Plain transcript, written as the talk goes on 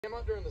Came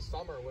out during the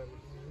summer when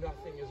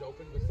nothing is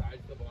open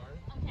besides the barn.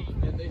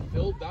 Okay. And they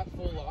filled that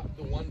full lot,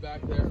 the one back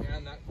there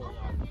and that full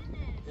lot.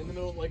 In the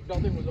middle, like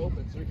nothing was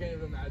open, so we can't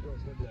even imagine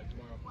what's going to be like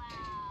tomorrow.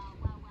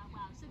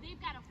 Wow. So they've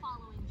got a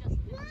following just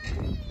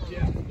for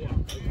Yeah.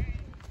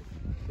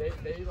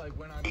 They like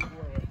went on tour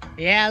with.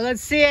 Yeah,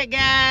 let's see it,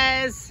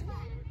 guys.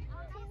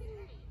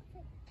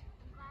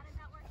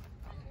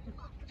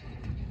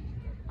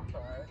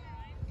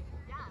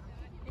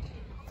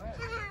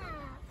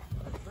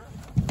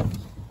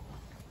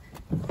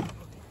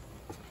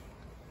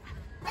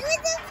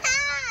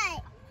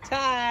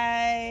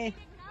 Tie.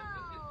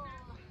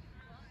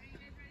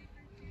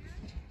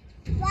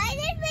 Why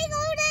did we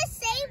go the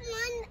same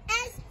one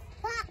as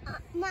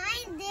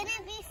mine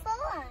didn't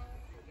before?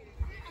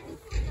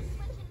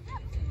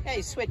 Yeah,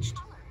 you switched.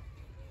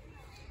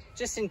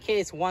 Just in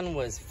case one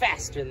was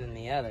faster than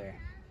the other.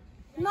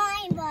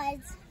 Mine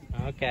was.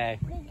 Okay.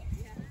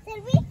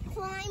 Did we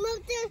climb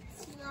up the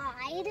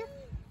slide?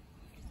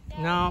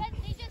 No.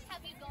 They just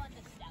have you go on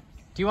the steps.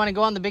 Do you want to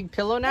go on the big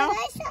pillow now?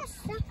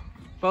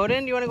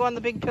 Bowden, do you want to go on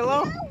the big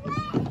pillow? I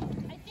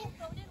think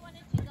Bowden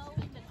wanted to go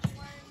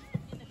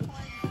in the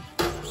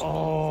corn.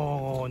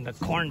 Oh, in the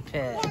corn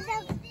pit. Yeah,